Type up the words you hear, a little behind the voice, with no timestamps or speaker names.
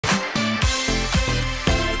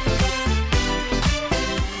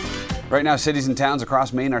Right now, cities and towns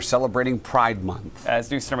across Maine are celebrating Pride Month.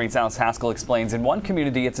 As News Center 8's Alex Haskell explains, in one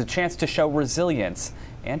community, it's a chance to show resilience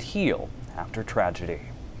and heal after tragedy.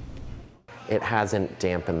 It hasn't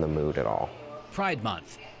dampened the mood at all. Pride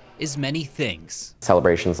Month is many things.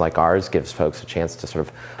 Celebrations like ours gives folks a chance to sort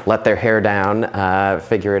of let their hair down,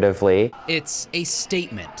 figuratively. It's a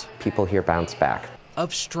statement. People here bounce back.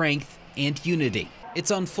 Of strength and unity.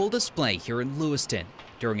 It's on full display here in Lewiston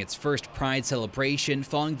during its first Pride celebration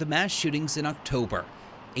following the mass shootings in October.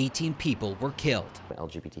 18 people were killed.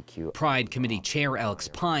 LGBTQ. Pride Committee Chair Alex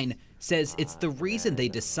Pine says it's the reason they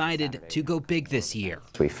decided to go big this year.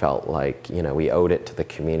 We felt like, we owed it to the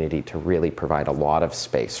community to really provide a lot of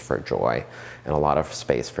space for joy and a lot of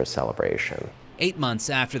space for celebration. 8 months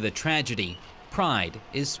after the tragedy, Pride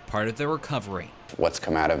is part of the recovery. What's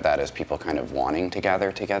come out of that is people kind of wanting to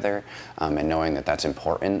gather together and knowing that that's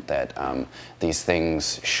important, that these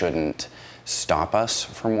things shouldn't stop us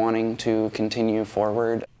from wanting to continue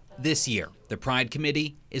forward. This year, the Pride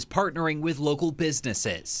Committee is partnering with local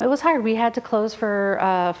businesses. It was hard. We had to close for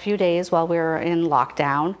a few days while we were in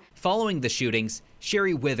lockdown. Following the shootings,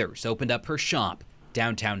 Sherry Withers opened up her shop,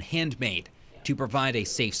 Downtown Handmade, to provide a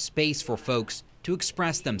safe space for folks to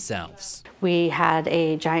express themselves. We had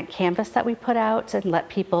a giant canvas that we put out and let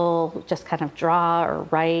people just kind of draw or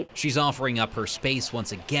write. She's offering up her space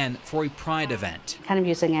once again for a Pride event. Kind of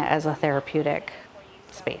using it as a therapeutic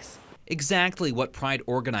space. Exactly what Pride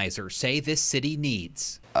organizers say this city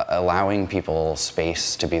needs. Allowing people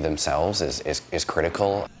space to be themselves is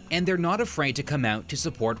critical. And they're not afraid to come out to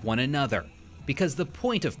support one another, because the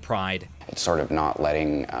point of Pride, it's sort of not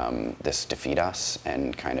letting this defeat us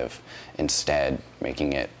and kind of instead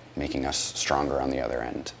making us stronger on the other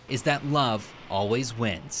end. Is that love always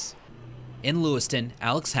wins. In Lewiston,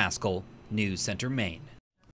 Alex Haskell, News Center, Maine.